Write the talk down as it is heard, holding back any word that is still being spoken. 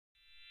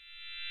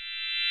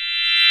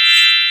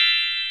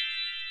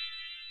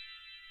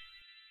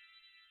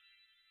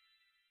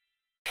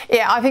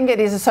Yeah, I think it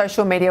is a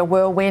social media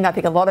whirlwind. I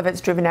think a lot of it's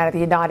driven out of the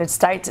United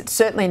States. It's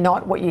certainly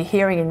not what you're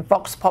hearing in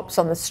vox pops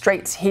on the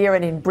streets here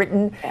and in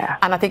Britain. Yeah.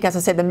 And I think, as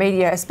I said, the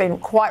media has been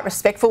quite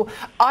respectful.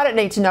 I don't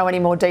need to know any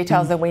more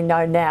details than we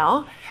know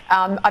now.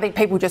 I think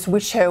people just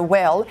wish her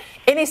well.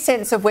 Any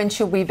sense of when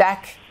she'll be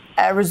back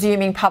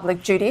resuming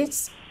public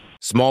duties?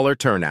 Smaller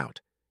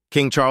turnout.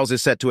 King Charles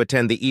is set to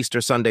attend the Easter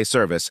Sunday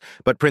service,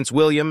 but Prince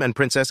William and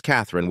Princess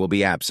Catherine will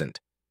be absent.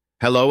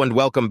 Hello and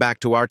welcome back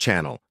to our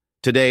channel.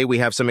 Today we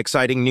have some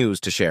exciting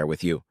news to share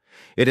with you.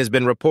 It has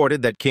been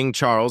reported that King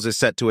Charles is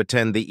set to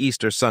attend the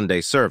Easter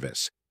Sunday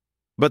service.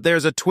 But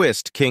there's a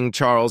twist. King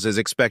Charles is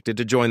expected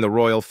to join the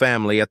royal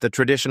family at the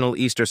traditional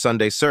Easter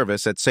Sunday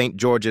service at St.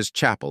 George's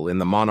Chapel in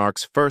the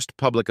monarch's first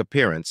public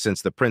appearance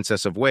since the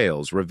Princess of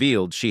Wales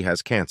revealed she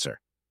has cancer.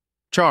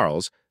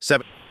 Charles,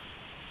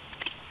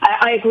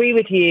 I agree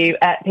with you,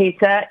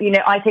 Peter. You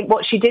know, I think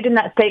what she did in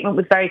that statement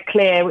was very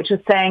clear, which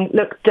was saying,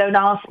 look, don't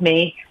ask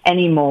me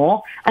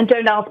anymore and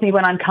don't ask me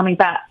when I'm coming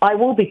back. I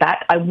will be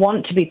back. I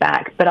want to be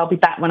back, but I'll be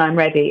back when I'm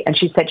ready. And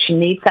she said she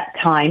needs that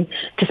time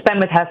to spend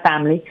with her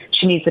family.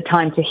 She needs the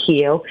time to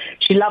heal.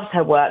 She loves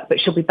her work, but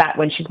she'll be back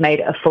when she's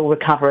made a full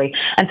recovery.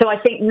 And so I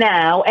think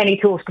now any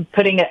talk of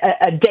putting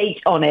a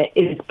date on it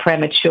is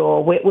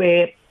premature.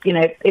 You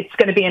know, it's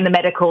going to be in the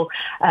medical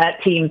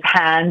team's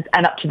hands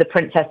and up to the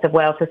Princess of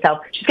Wales herself.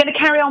 She's going to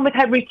carry on with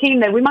her routine,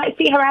 though. We might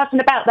see her out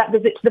and about, that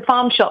visit to the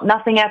farm shop,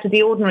 nothing out of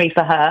the ordinary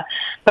for her.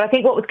 But I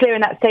think what was clear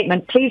in that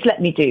statement, please let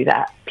me do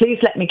that. Please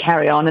let me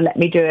carry on and let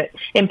me do it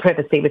in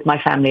privacy with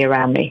my family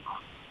around me.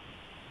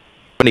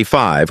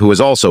 25, who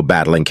is also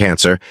battling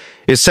cancer,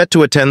 is set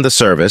to attend the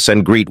service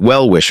and greet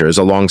well-wishers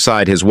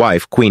alongside his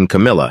wife, Queen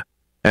Camilla,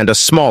 and a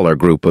smaller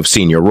group of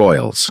senior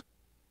royals.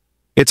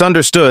 It's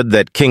understood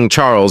that King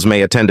Charles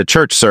may attend a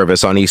church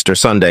service on Easter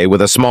Sunday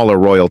with a smaller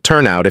royal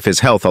turnout if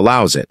his health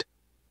allows it.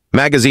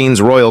 Magazine's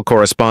Royal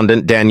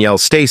Correspondent Danielle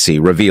Stacey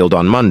revealed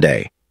on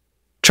Monday.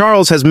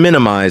 Charles has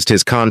minimized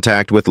his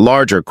contact with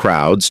larger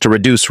crowds to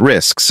reduce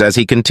risks as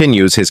he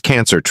continues his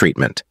cancer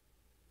treatment.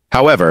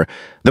 However,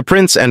 the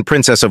Prince and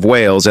Princess of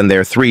Wales and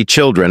their 3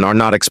 children are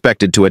not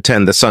expected to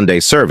attend the Sunday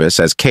service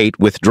as Kate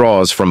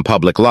withdraws from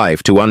public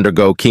life to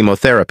undergo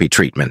chemotherapy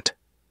treatment.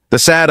 The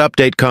sad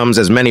update comes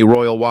as many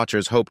royal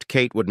watchers hoped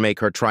Kate would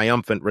make her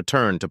triumphant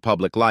return to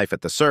public life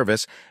at the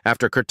service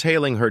after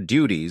curtailing her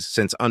duties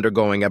since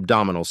undergoing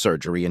abdominal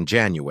surgery in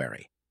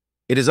January.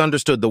 It is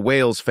understood the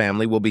Wales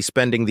family will be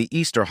spending the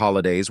Easter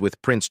holidays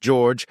with Prince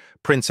George,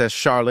 Princess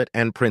Charlotte,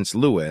 and Prince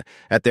Louis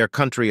at their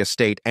country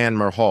estate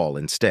Anmer Hall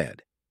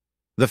instead.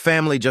 The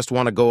family just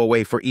want to go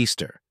away for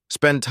Easter,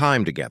 spend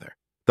time together.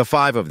 The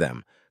 5 of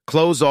them,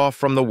 close off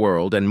from the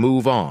world and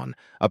move on,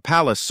 a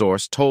palace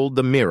source told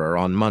the Mirror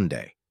on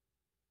Monday.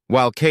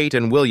 While Kate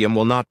and William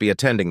will not be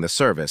attending the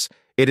service,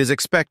 it is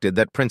expected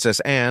that Princess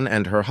Anne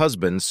and her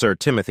husband, Sir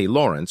Timothy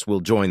Lawrence, will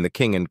join the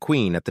King and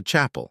Queen at the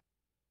chapel.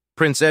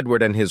 Prince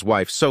Edward and his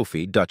wife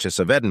Sophie, Duchess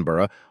of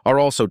Edinburgh, are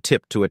also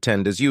tipped to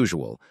attend as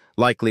usual,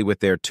 likely with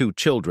their 2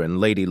 children,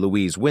 Lady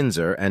Louise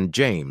Windsor and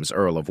James,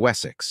 Earl of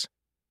Wessex.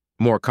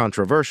 More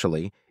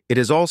controversially, it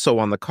is also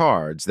on the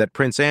cards that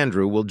Prince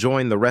Andrew will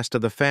join the rest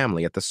of the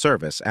family at the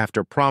service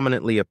after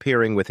prominently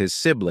appearing with his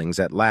siblings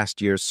at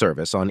last year's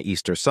service on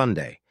Easter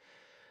Sunday.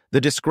 The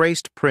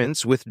disgraced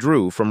prince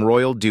withdrew from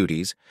royal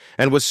duties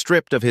and was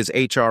stripped of his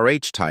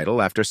HRH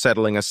title after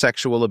settling a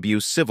sexual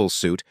abuse civil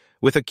suit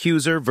with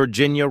accuser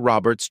Virginia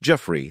Roberts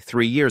Giuffre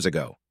 3 years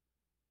ago.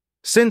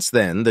 Since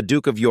then, the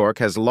Duke of York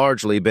has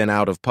largely been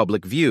out of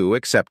public view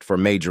except for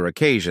major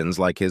occasions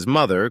like his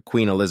mother,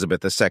 Queen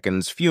Elizabeth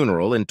II's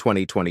funeral in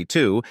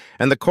 2022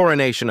 and the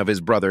coronation of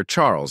his brother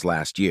Charles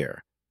last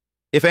year.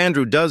 If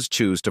Andrew does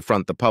choose to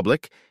front the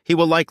public, he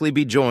will likely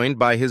be joined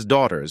by his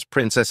daughters,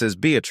 Princesses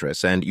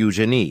Beatrice and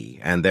Eugenie,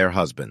 and their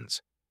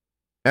husbands.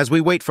 As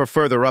we wait for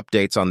further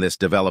updates on this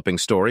developing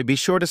story, be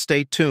sure to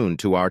stay tuned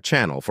to our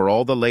channel for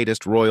all the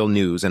latest royal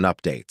news and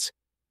updates.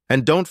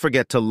 And don't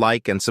forget to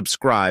like and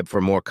subscribe for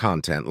more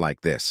content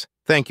like this.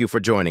 Thank you for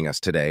joining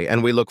us today,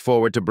 and we look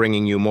forward to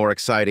bringing you more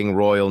exciting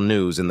royal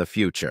news in the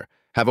future.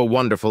 Have a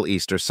wonderful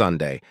Easter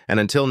Sunday,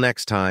 and until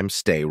next time,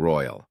 stay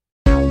royal.